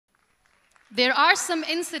There are some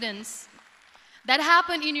incidents that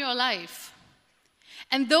happen in your life,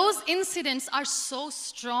 and those incidents are so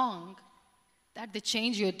strong that they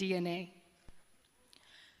change your DNA.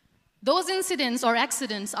 Those incidents or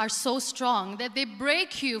accidents are so strong that they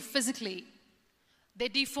break you physically. They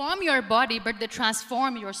deform your body, but they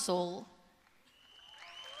transform your soul.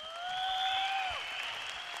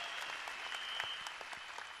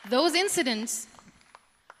 Those incidents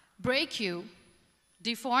break you,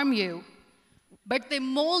 deform you, but they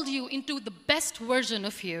mold you into the best version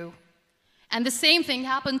of you. And the same thing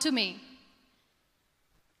happened to me.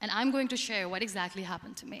 And I'm going to share what exactly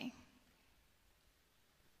happened to me.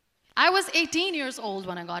 I was 18 years old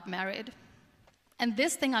when I got married. And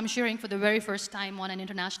this thing I'm sharing for the very first time on an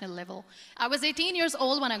international level. I was 18 years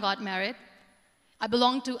old when I got married. I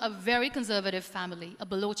belonged to a very conservative family, a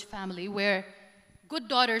Baloch family, where good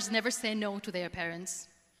daughters never say no to their parents.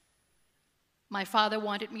 My father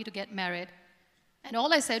wanted me to get married. And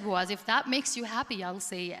all I said was, if that makes you happy, I'll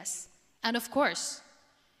say yes. And of course,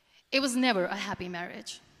 it was never a happy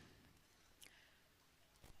marriage.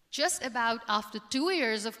 Just about after 2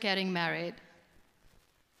 years of getting married,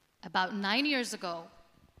 about 9 years ago,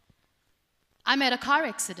 I met a car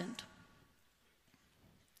accident.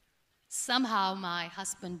 Somehow my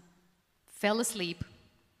husband fell asleep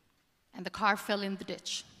and the car fell in the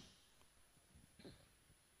ditch.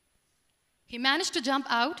 He managed to jump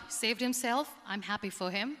out, saved himself. I'm happy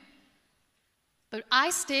for him. But I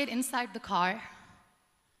stayed inside the car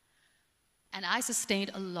and I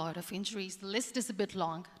sustained a lot of injuries. The list is a bit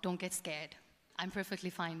long. Don't get scared. I'm perfectly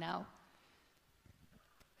fine now.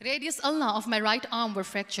 Radius ulna of my right arm were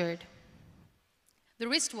fractured. The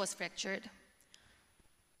wrist was fractured.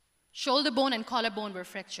 Shoulder bone and collarbone were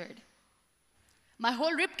fractured. My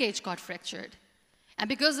whole rib cage got fractured. And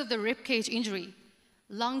because of the rib cage injury,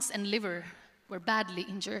 lungs and liver were badly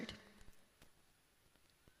injured.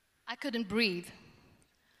 I couldn't breathe.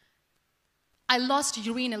 I lost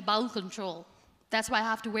urinary bowel control. That's why I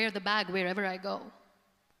have to wear the bag wherever I go.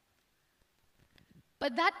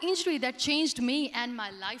 But that injury that changed me and my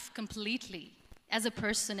life completely as a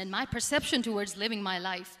person and my perception towards living my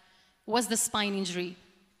life was the spine injury.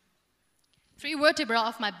 3 vertebrae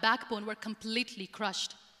of my backbone were completely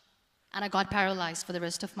crushed, and I got paralyzed for the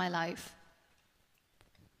rest of my life.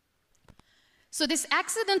 So this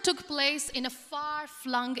accident took place in a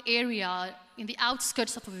far-flung area in the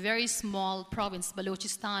outskirts of a very small province,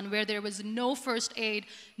 Balochistan, where there was no first aid,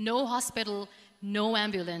 no hospital, no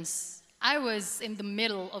ambulance. I was in the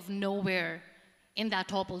middle of nowhere in that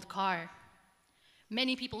toppled car.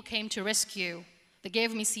 Many people came to rescue. They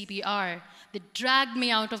gave me CPR. They dragged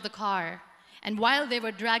me out of the car. And while they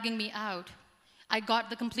were dragging me out, I got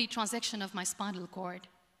the complete transection of my spinal cord.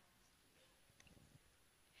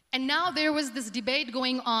 And now there was this debate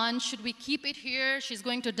going on. Should we keep it here? She's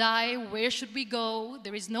going to die. Where should we go?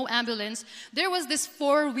 There is no ambulance. There was this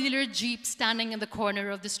 4-wheeler Jeep standing in the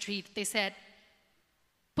corner of the street. They said,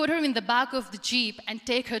 put her in the back of the Jeep and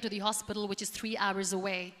take her to the hospital, which is 3 hours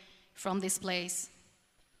away from this place.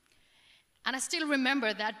 And I still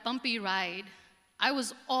remember that bumpy ride. I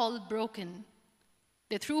was all broken.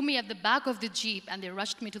 They threw me at the back of the Jeep and they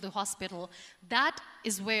rushed me to the hospital. That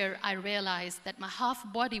is where I realized that my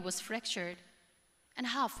half body was fractured and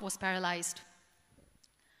half was paralyzed.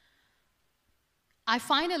 I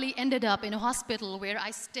finally ended up in a hospital where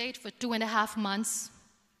I stayed for 2.5 months.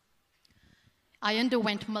 I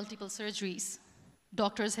underwent multiple surgeries.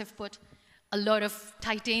 Doctors have put a lot of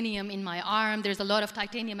titanium in my arm. There's a lot of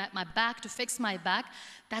titanium at my back to fix my back.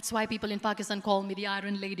 That's why people in Pakistan call me the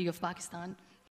Iron Lady of Pakistan.